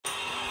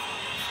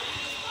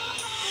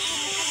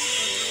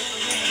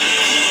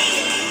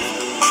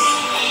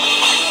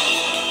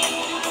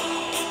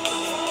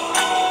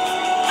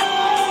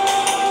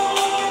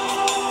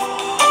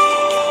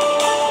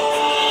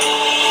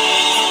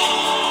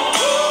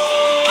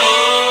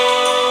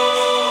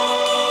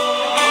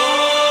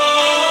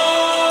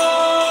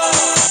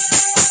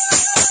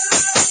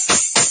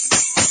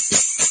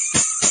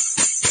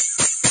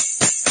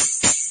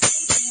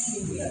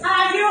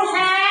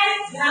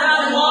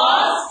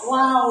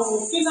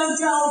Kingdom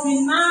Joy will be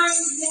 9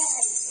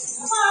 years.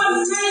 From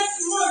next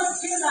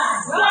month, July.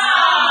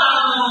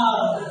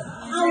 Wow!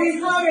 And we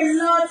have a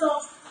lot of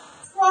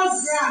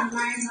program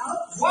lined up.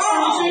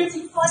 Wow! From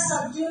 21st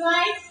of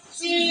July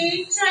to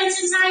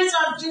 29th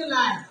of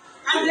July.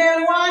 And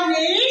the one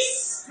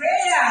is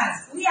prayers.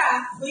 We are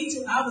going to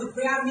have a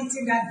prayer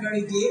meeting that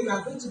very day. We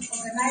are going to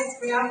organize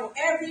prayer for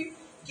every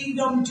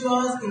Kingdom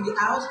Jewels in the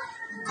house.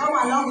 Come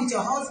along with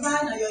your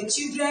husband or your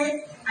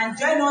children and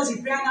join us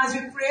in prayer as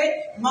we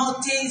pray.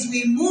 Mountains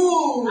will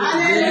move.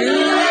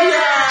 Hallelujah.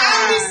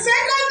 And the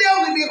second day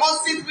will be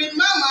hosted with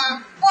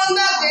Mama. On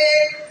that day,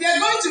 there are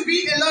going to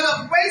be a lot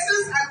of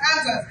questions and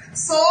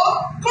answers. So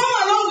come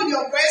along with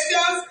your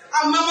questions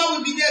and Mama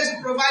will be there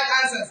to provide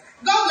answers.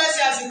 God bless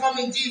you as you come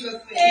in Jesus'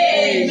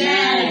 name.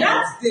 Amen.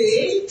 That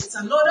day is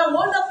another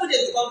wonderful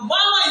day because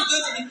Mama is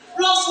going to be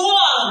 +1.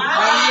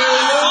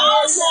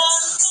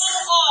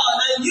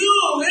 And you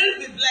will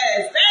be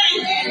blessed.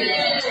 Amen.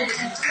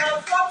 Now,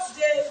 fourth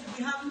day, we'll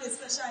be having a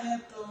special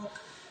health talk.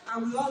 And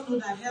we all know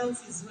that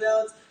health is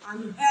wealth.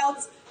 And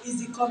health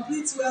is the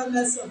complete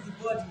wellness of the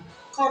body.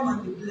 Come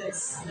and be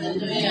blessed.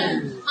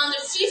 Amen. And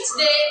the fifth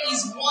day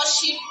is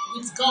worship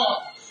with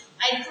God.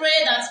 I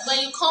pray that when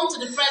you come to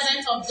the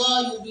presence of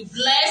God, you will be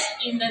blessed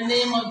in the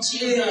name of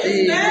Jesus.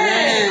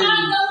 Amen.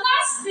 And the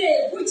last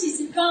day, which is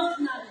the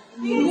governor,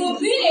 will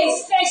be a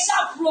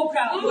special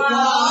program.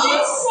 Wow.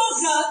 This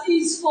program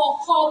is for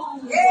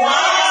couples.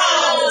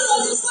 Wow.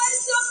 So the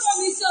question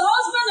from is your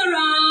husband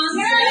around?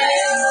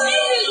 Yes.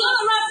 If he's not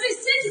around,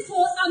 please take the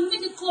phone and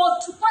make a call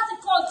to pass the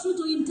call through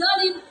to him. Tell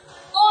him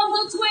on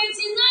the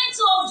 29th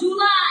of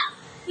July,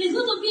 it's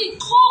going to be a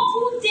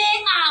couple day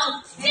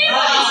out.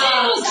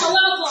 Singles are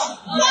welcome.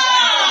 Wow.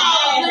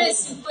 God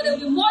bless you. But there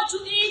will be more to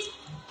it.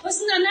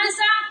 Question and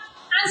answer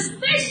and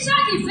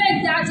special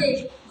event that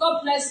day.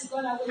 God bless you.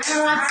 God bless you.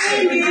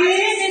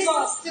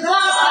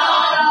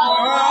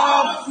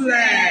 God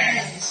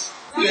bless.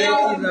 Thank you,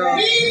 Lord.